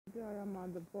Okay, I am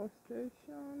at the bus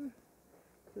station.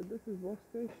 So this is bus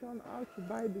station. How to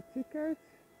buy the ticket.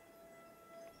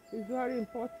 It's very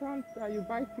important that you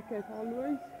buy ticket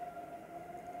always.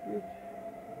 You,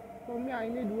 for me, I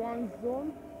need one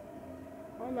zone.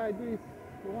 All I do is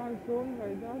one zone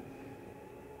like that.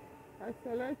 I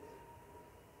select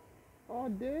all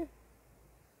day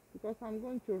because I'm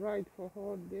going to ride for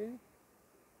all day.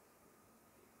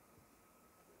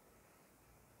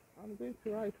 I'm going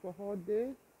to ride for all day,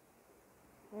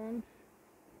 and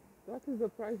that is the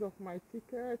price of my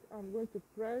ticket. I'm going to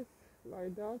press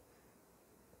like that.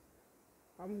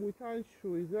 I'm without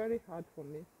shoe. It's very hard for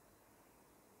me.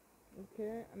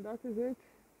 Okay, and that is it.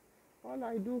 All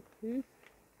I do is,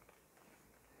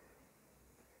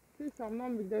 since I'm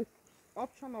not making this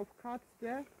option of cards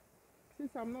there, since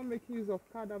I'm not making use of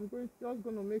card, I'm just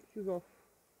going to make use of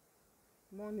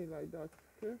money like that.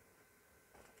 Okay.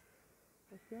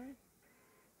 Okay.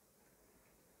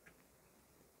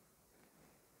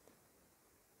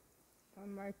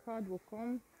 And my card will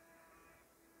come.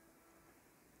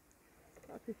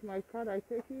 That is my card. I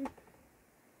take it.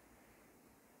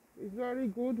 It's very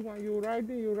good when you ride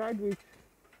with.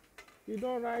 You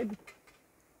don't ride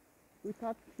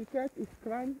without ticket. It's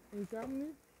crime in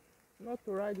Germany not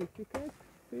to ride with ticket.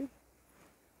 See,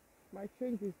 my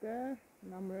change is there,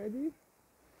 and I'm ready.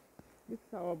 This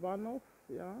is our Bahn.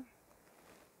 Yeah.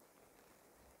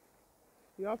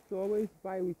 You have to always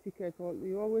buy with ticket, or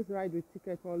you always ride with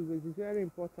ticket always. It's very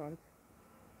important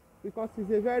because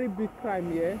it's a very big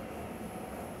crime here.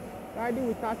 Riding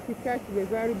without ticket is a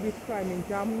very big crime in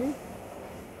Germany.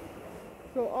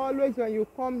 So always when you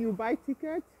come, you buy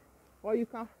ticket, or you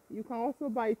can also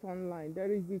buy it online.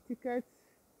 There is the ticket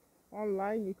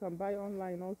online. You can buy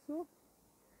online also.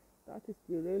 That is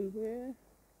the railway.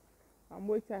 I'm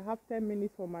waiting. I have 10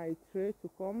 minutes for my train to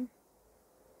come.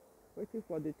 Waiting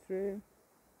for the train.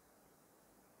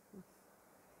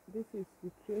 This is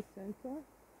the train center.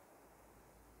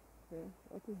 Okay,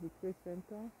 what is the train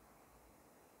center?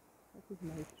 That is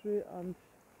my train, and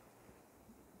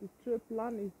the train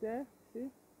plan is there. See,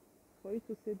 for you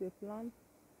to see the plan.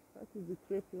 That is the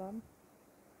train plan.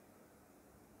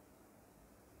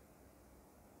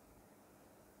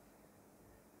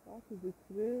 That is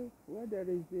the train where there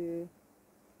is a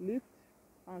lift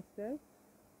and stairs.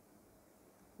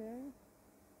 Okay,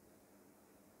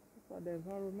 for the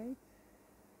environment.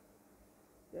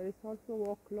 There is also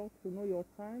walk clock to know your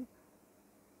time.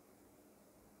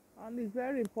 And it's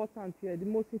very important here. The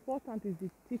most important is the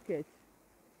ticket.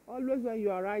 Always when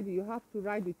you are riding, you have to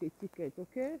ride with a ticket,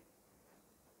 okay?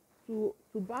 To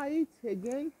buy it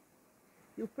again,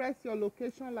 you press your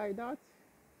location like that.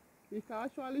 You can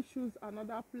actually choose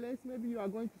another place. Maybe you are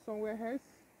going to somewhere else.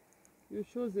 You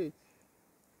choose it.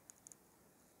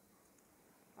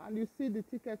 And you see the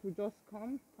ticket will just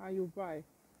come and you buy.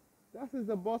 That is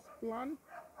the bus plan.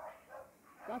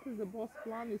 That is the bus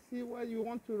plan. You see where you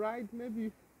want to ride.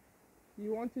 Maybe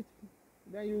you want it,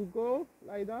 then you go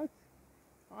like that,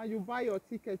 and you buy your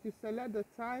ticket. You select the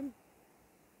time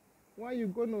when you're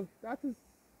gonna. That is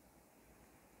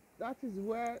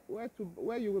where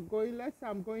you were going. Let's say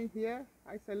I'm going here.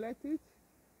 I select it.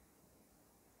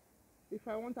 If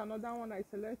I want another one, I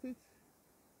select it.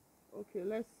 Okay,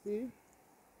 let's see.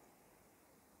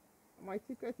 My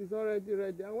ticket is already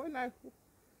ready. And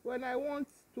when I want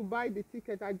to buy the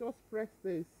ticket, I just press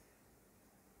this.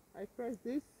 I press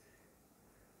this.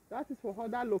 That is for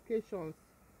other locations.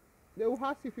 They will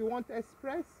ask if you want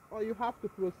express or you have to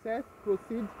proceed.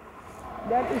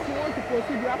 Then if you want to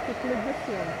proceed, you have to click this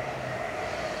one.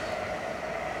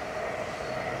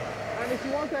 And if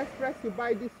you want express, you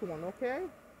buy this one, okay?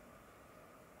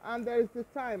 And there is the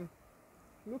time.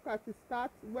 Look at the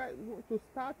start, to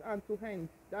start and to end.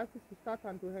 That is to start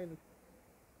and to end.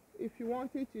 If you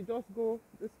want it, you just go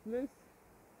this place,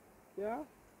 yeah,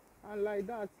 and like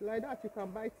that you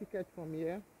can buy ticket from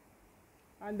here,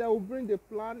 and they will bring the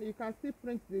plan. You can still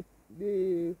print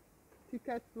the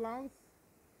ticket plans.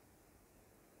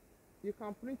 You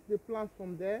can print the plans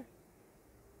from there.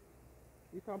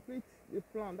 You can print the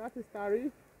plan. That is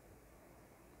tariff.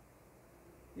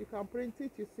 You can print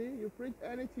it. You see, you print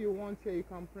anything you want here. You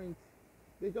can print.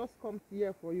 They just come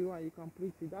here for you and you can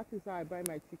print it. That is how I buy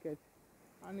my ticket.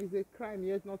 And it's a crime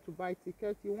yet not to buy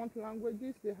tickets. You want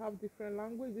languages, they have different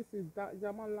language. This is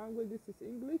German language, this is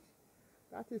English,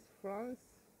 that is France,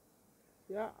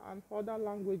 yeah, and other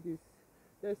languages.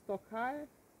 There's Tokai,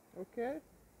 okay?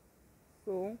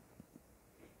 So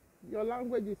your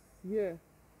language is here,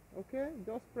 okay?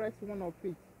 Just press one of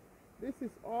it. This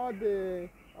is all the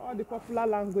popular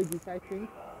languages, I think,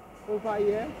 over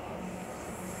here.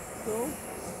 So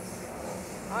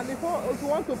And if you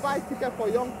want to buy ticket for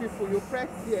young people, you press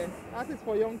here. That is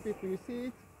for young people. You see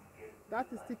it? That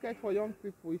is ticket for young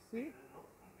people. You see?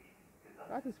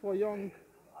 That is for young.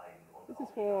 This is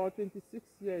for 26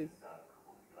 years.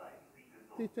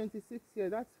 Till 26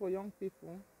 years. That's for young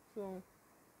people. So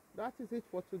that is it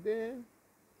for today.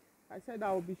 I said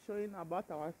I will be showing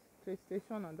about our train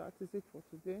station, and that is it for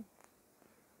today.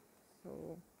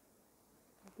 So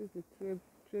this is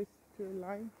the train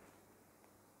line.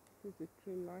 This is the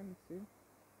train line. You see?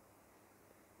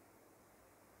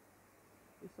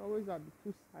 It's always at the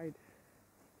two sides.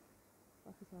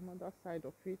 That is another side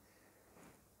of it.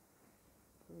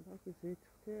 So that is it.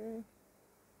 Okay.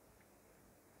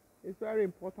 It's very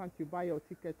important you buy your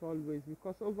ticket always,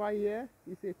 because over here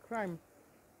it's a crime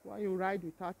when you ride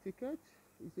without ticket.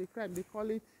 It's a crime. They call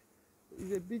it,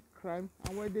 it's a big crime.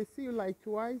 And when they see you like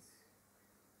twice,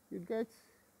 you get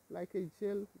like a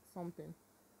jail something.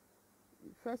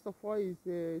 First of all is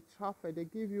the traffic. They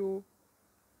give you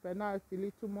penalty,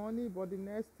 little money, but the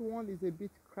next one is a big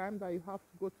crime that you have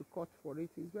to go to court for it.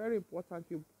 It's very important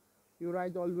you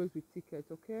ride always with ticket.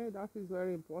 Okay, that is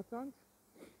very important.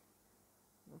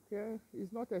 Okay,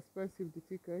 it's not expensive, the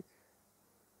ticket.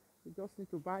 You just need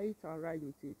to buy it and ride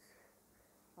with it.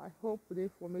 I hope the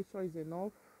information is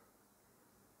enough.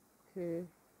 Okay.